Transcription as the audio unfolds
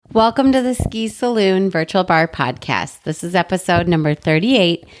Welcome to the Ski Saloon Virtual Bar Podcast. This is episode number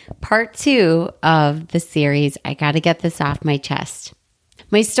 38, part 2 of the series, I Gotta Get This Off My Chest.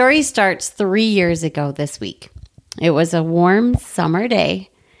 My story starts 3 years ago this week. It was a warm summer day.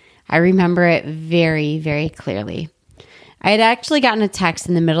 I remember it very, very clearly. I had actually gotten a text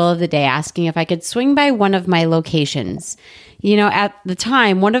in the middle of the day asking if I could swing by one of my locations. You know, at the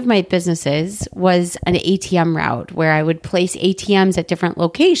time, one of my businesses was an ATM route where I would place ATMs at different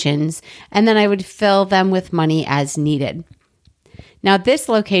locations and then I would fill them with money as needed. Now, this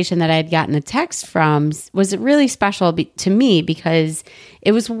location that I had gotten a text from was really special to me because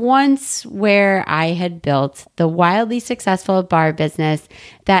it was once where I had built the wildly successful bar business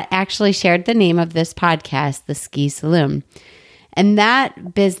that actually shared the name of this podcast, the Ski Saloon. And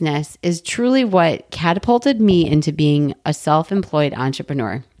that business is truly what catapulted me into being a self-employed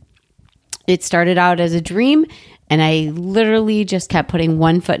entrepreneur. It started out as a dream, and I literally just kept putting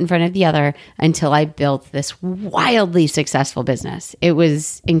one foot in front of the other until I built this wildly successful business. It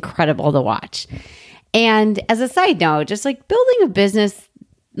was incredible to watch. And as a side note, just like building a business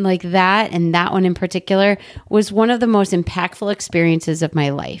like that, and that one in particular, was one of the most impactful experiences of my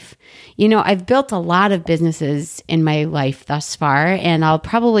life. You know, I've built a lot of businesses in my life thus far, and I'll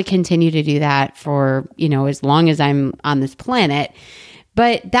probably continue to do that for, as long as I'm on this planet.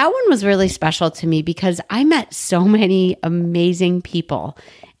 But that one was really special to me because I met so many amazing people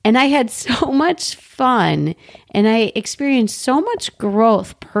and I had so much fun and I experienced so much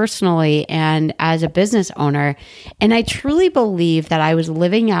growth personally and as a business owner. And I truly believe that I was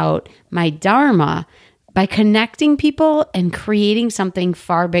living out my dharma by connecting people and creating something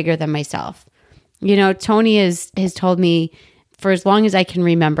far bigger than myself. You know, Tony has told me for as long as I can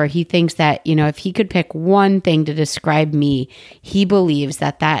remember, he thinks that, if he could pick one thing to describe me, he believes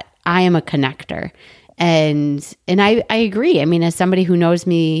that I am a connector. And I agree. I mean, as somebody who knows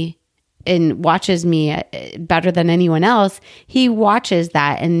me and watches me better than anyone else, he watches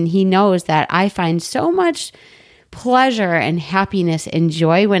that and he knows that I find so much pleasure and happiness and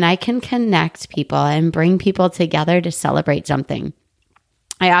joy when I can connect people and bring people together to celebrate something.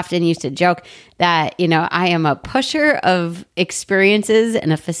 I often used to joke that, I am a pusher of experiences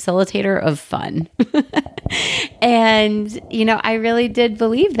and a facilitator of fun. And, I really did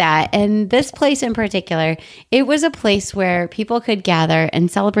believe that. And this place in particular, it was a place where people could gather and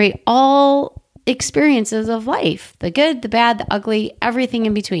celebrate all experiences of life, the good, the bad, the ugly, everything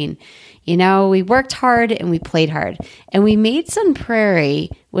in between. We worked hard and we played hard. And we made Sun Prairie,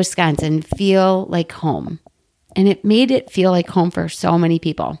 Wisconsin feel like home. And it made it feel like home for so many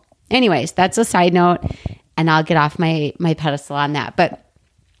people. Anyways, that's a side note, and I'll get off my pedestal on that. But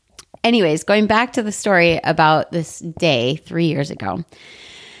anyways, going back to the story about this day 3 years ago,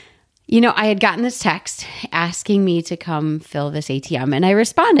 I had gotten this text asking me to come fill this ATM, and I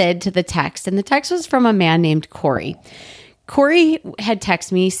responded to the text, and the text was from a man named Corey. Corey had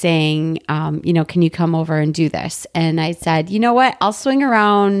texted me saying, can you come over and do this? And I said, you know what? I'll swing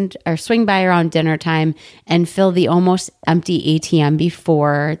by around dinner time and fill the almost empty ATM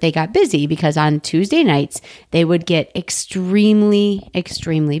before they got busy, because on Tuesday nights, they would get extremely,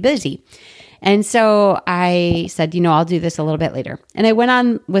 extremely busy. And so I said, I'll do this a little bit later. And I went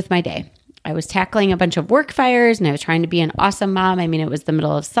on with my day. I was tackling a bunch of work fires and I was trying to be an awesome mom. I mean, it was the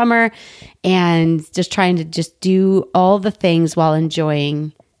middle of summer and just trying to do all the things while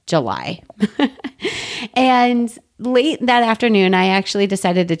enjoying July. And late that afternoon, I actually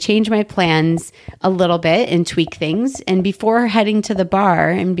decided to change my plans a little bit and tweak things. And before heading to the bar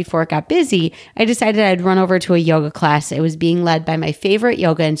and before it got busy, I decided I'd run over to a yoga class. It was being led by my favorite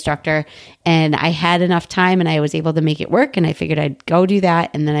yoga instructor, and I had enough time and I was able to make it work. And I figured I'd go do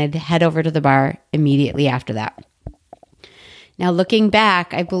that, and then I'd head over to the bar immediately after that. Now, looking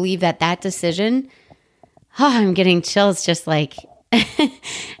back, I believe that decision, I'm getting chills just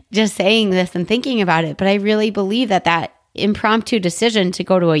just saying this and thinking about it. But I really believe that impromptu decision to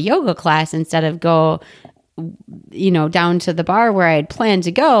go to a yoga class instead of go, down to the bar where I had planned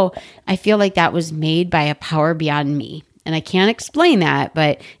to go, I feel like that was made by a power beyond me. And I can't explain that,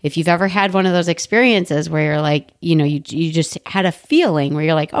 but if you've ever had one of those experiences where you're like, you just had a feeling where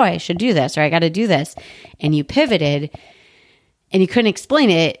you're like, oh, I should do this, or I got to do this, and you pivoted and you couldn't explain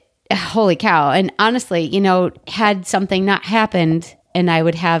it, holy cow. And honestly, had something not happened and I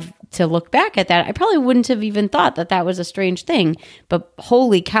would have to look back at that, I probably wouldn't have even thought that was a strange thing. But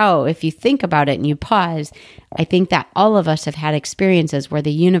holy cow, if you think about it and you pause, I think that all of us have had experiences where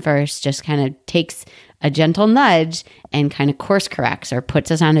the universe just kind of takes a gentle nudge and kind of course corrects or puts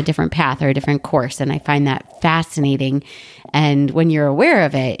us on a different path or a different course. And I find that fascinating. And when you're aware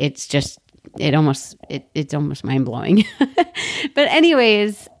of it, it's almost mind blowing. But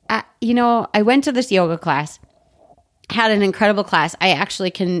anyways, I went to this yoga class, had an incredible class. I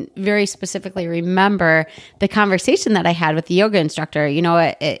actually can very specifically remember the conversation that I had with the yoga instructor.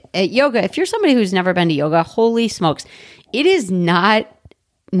 At yoga, if you're somebody who's never been to yoga, holy smokes, it is not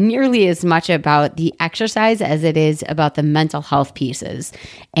nearly as much about the exercise as it is about the mental health pieces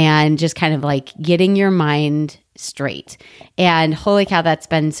and just kind of like getting your mind straight. And holy cow, that's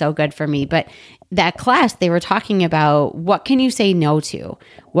been so good for me. But that class, they were talking about what can you say no to?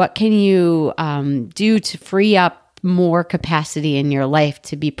 What can you do to free up more capacity in your life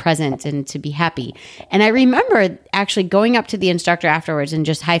to be present and to be happy? And I remember actually going up to the instructor afterwards and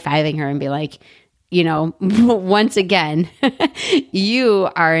just high-fiving her and be like, once again, you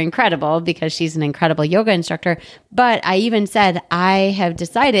are incredible, because she's an incredible yoga instructor. But I even said, I have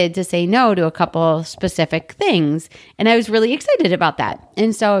decided to say no to a couple specific things. And I was really excited about that.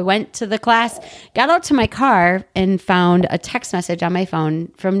 And so I went to the class, got out to my car, and found a text message on my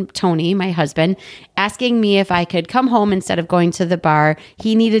phone from Tony, my husband, asking me if I could come home instead of going to the bar.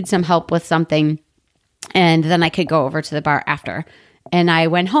 He needed some help with something, and then I could go over to the bar after. And I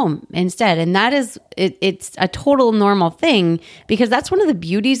went home instead. And that is, it's a total normal thing, because that's one of the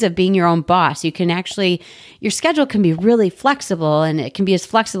beauties of being your own boss. You can actually, your schedule can be really flexible, and it can be as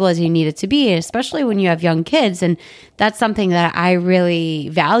flexible as you need it to be, especially when you have young kids. And that's something that I really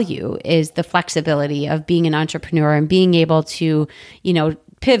value, is the flexibility of being an entrepreneur and being able to,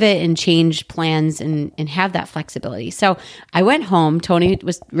 pivot and change plans and have that flexibility. So I went home. Tony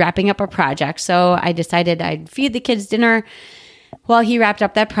was wrapping up a project. So I decided I'd feed the kids dinner while he wrapped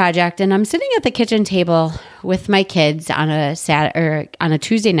up that project. And I'm sitting at the kitchen table with my kids on a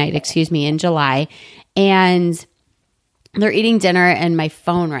Tuesday night, in July. And they're eating dinner, and my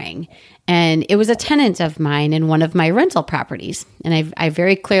phone rang. And it was a tenant of mine in one of my rental properties. And I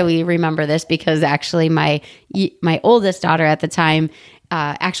very clearly remember this, because actually my oldest daughter at the time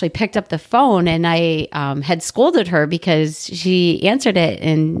actually picked up the phone, and I had scolded her because she answered it,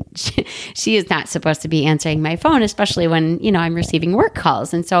 and she is not supposed to be answering my phone, especially when, I'm receiving work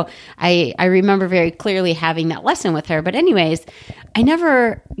calls. And so I remember very clearly having that lesson with her. But anyways, I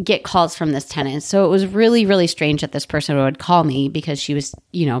never get calls from this tenant. So it was really, really strange that this person would call me, because she was,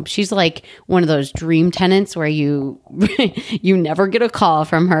 she's like one of those dream tenants where you never get a call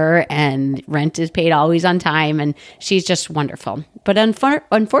from her, and rent is paid always on time, and she's just wonderful. But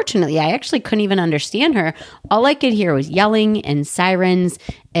unfortunately, I actually couldn't even understand her. All I could hear was yelling and sirens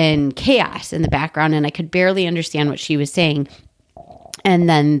and chaos in the background, and I could barely understand what she was saying. And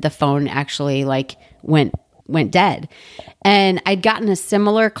then the phone actually went dead. And I'd gotten a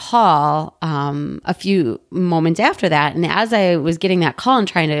similar call a few moments after that. And as I was getting that call and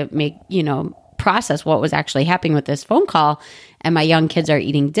trying to make, process what was actually happening with this phone call, and my young kids are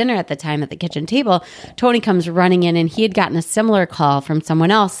eating dinner at the time at the kitchen table, Tony comes running in, and he had gotten a similar call from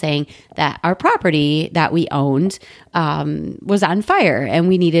someone else saying that our property that we owned was on fire, and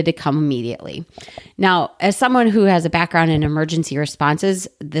we needed to come immediately. Now, as someone who has a background in emergency responses,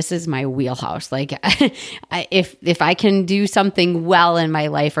 this is my wheelhouse. If I can do something well in my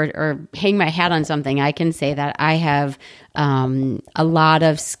life, or hang my hat on something, I can say that I have a lot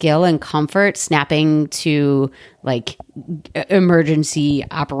of skill and comfort snapping to emergency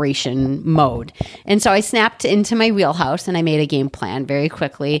operation mode. And so I snapped into my wheelhouse, and I made a game plan very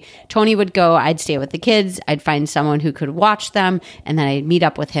quickly. Tony would go, I'd stay with the kids, I'd find someone who could watch them, and then I'd meet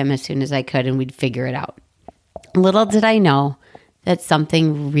up with him as soon as I could, and we'd figure it out. Little did I know that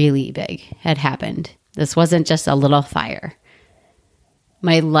something really big had happened. This wasn't just a little fire.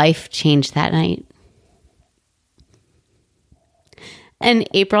 My life changed that night. And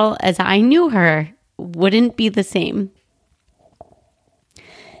April, as I knew her, wouldn't be the same.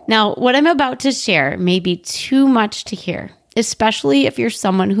 Now, what I'm about to share may be too much to hear, especially if you're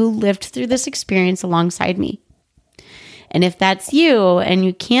someone who lived through this experience alongside me. And if that's you and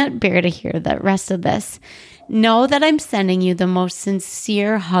you can't bear to hear the rest of this, know that I'm sending you the most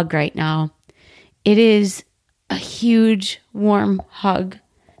sincere hug right now. It is a huge, warm hug,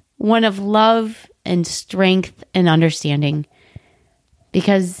 one of love and strength and understanding.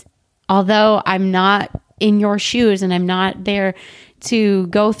 Because although I'm not in your shoes and I'm not there to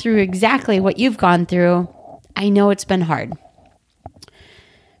go through exactly what you've gone through, I know it's been hard.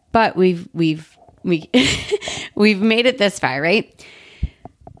 But we've made it this far, right?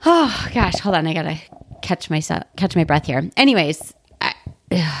 Oh gosh, hold on, I gotta catch my breath here. Anyways,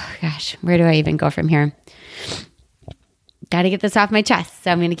 where do I even go from here? Got to get this off my chest,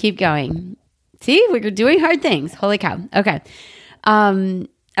 so I'm gonna keep going. See, we're doing hard things. Holy cow. Okay.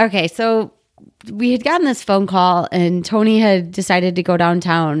 Okay, so we had gotten this phone call, and Tony had decided to go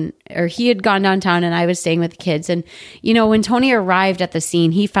downtown, or he had gone downtown, and I was staying with the kids. And, when Tony arrived at the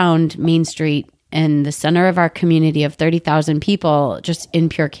scene, he found Main Street in the center of our community of 30,000 people just in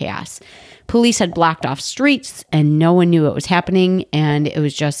pure chaos. Police had blocked off streets, and no one knew what was happening, and it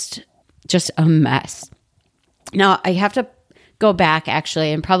was just a mess. Now, I have to go back,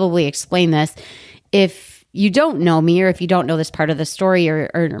 actually, and probably explain this. If you don't know me, or if you don't know this part of the story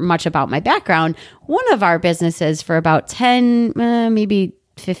or much about my background, one of our businesses for about 10, maybe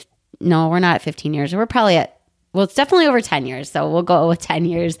 15, no, we're not at 15 years. We're probably it's definitely over 10 years. So we'll go with 10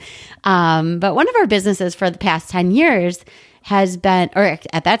 years. But one of our businesses for the past 10 years has been, or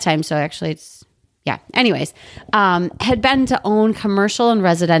at that time, so actually had been to own commercial and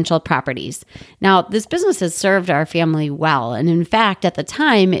residential properties. Now, this business has served our family well. And in fact, at the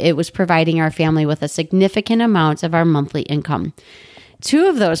time, it was providing our family with a significant amount of our monthly income. Two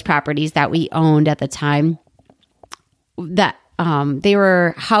of those properties that we owned at the time, that they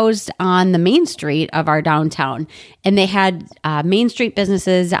were housed on the main street of our downtown, and they had Main Street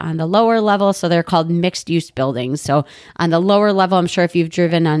businesses on the lower level. So they're called mixed use buildings. So on the lower level, I'm sure if you've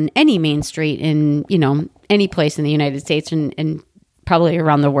driven on any main street in, any place in the United States and probably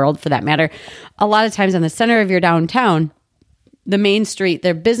around the world for that matter, a lot of times in the center of your downtown, the main street,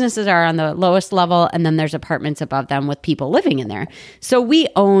 their businesses are on the lowest level, and then there's apartments above them with people living in there. So we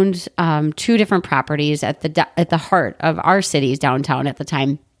owned two different properties at the heart of our city's downtown at the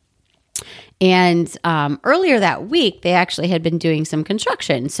time. And earlier that week, they actually had been doing some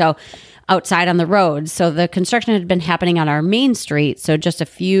construction. So outside on the road. So the construction had been happening on our main street. So just a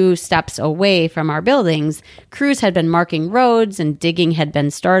few steps away from our buildings, crews had been marking roads and digging had been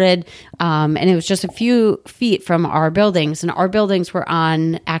started. And it was just a few feet from our buildings. And our buildings were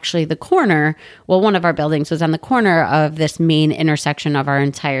on actually the corner. Well, one of our buildings was on the corner of this main intersection of our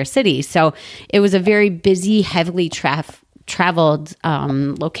entire city. So it was a very busy, heavily traveled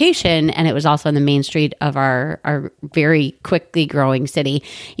location, and it was also on the main street of our very quickly growing city.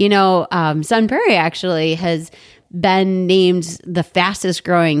 Sun Prairie actually has been named the fastest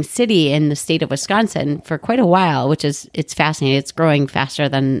growing city in the state of Wisconsin for quite a while, it's fascinating. It's growing faster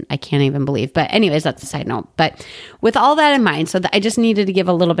than I can't even believe. But anyways, that's a side note. But with all that in mind, I just needed to give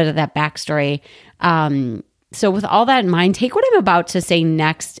a little bit of that backstory. So with all that in mind, take what I'm about to say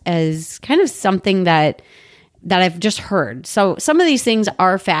next as kind of something that I've just heard. So some of these things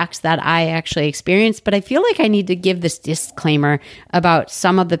are facts that I actually experienced, but I feel like I need to give this disclaimer about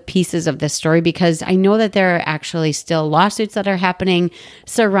some of the pieces of this story, because I know that there are actually still lawsuits that are happening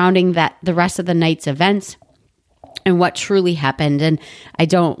surrounding the rest of the night's events and what truly happened. And I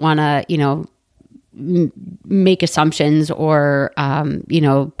don't want to, make assumptions or,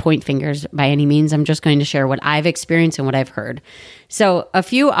 point fingers by any means. I'm just going to share what I've experienced and what I've heard. So a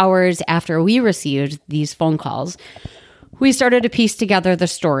few hours after we received these phone calls, we started to piece together the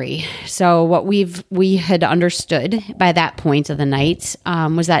story. So what we had understood by that point of the night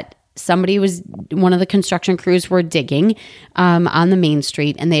was that one of the construction crews were digging on the main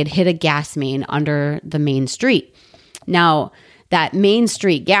street, and they had hit a gas main under the main street. Now, that Main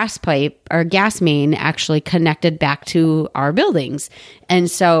Street gas pipe or gas main actually connected back to our buildings. And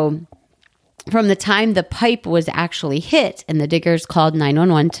so from the time the pipe was actually hit and the diggers called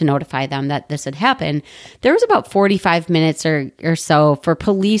 911 to notify them that this had happened, there was about 45 minutes or so for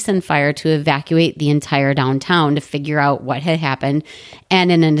police and fire to evacuate the entire downtown to figure out what had happened,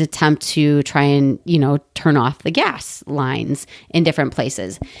 and in an attempt to try and, turn off the gas lines in different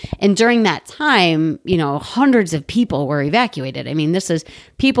places. And during that time, hundreds of people were evacuated. I mean, this is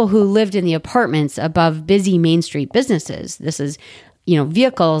people who lived in the apartments above busy Main Street businesses. This is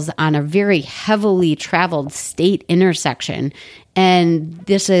vehicles on a very heavily traveled state intersection. And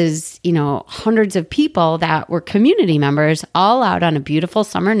this is, hundreds of people that were community members all out on a beautiful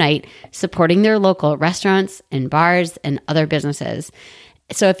summer night supporting their local restaurants and bars and other businesses.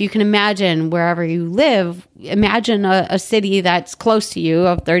 So if you can imagine wherever you live, imagine a city that's close to you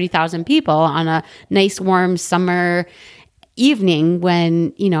of 30,000 people on a nice warm summer evening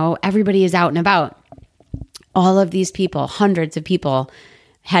when, everybody is out and about. All of these people, hundreds of people,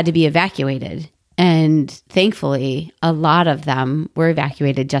 had to be evacuated. And thankfully, a lot of them were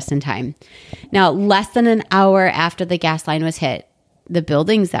evacuated just in time. Now, less than an hour after the gas line was hit, the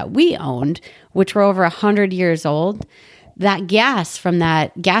buildings that we owned, which were over 100 years old, that gas from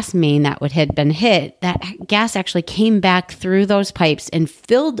that gas main that had been hit, that gas actually came back through those pipes and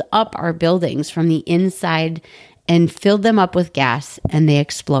filled up our buildings from the inside and filled them up with gas, and they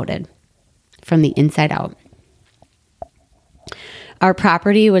exploded from the inside out. Our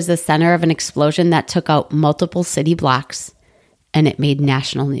property was the center of an explosion that took out multiple city blocks, and it made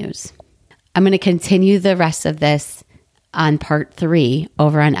national news. I'm going to continue the rest of this on part 3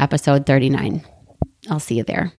 over on episode 39. I'll see you there.